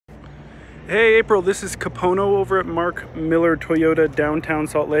Hey April, this is Capono over at Mark Miller Toyota, downtown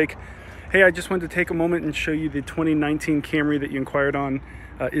Salt Lake. Hey, I just wanted to take a moment and show you the 2019 Camry that you inquired on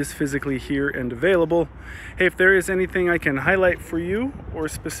is physically here and available. Hey, if there is anything I can highlight for you or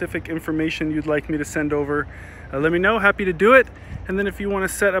specific information you'd like me to send over, let me know. Happy to do it. And then if you want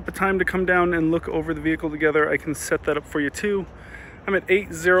to set up a time to come down and look over the vehicle together, I can set that up for you too. I'm at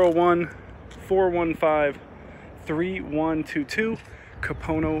 801-415-3122.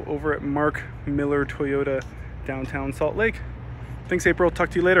 Capono over at Mark Miller Toyota, downtown Salt Lake. Thanks, April. Talk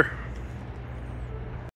to you later.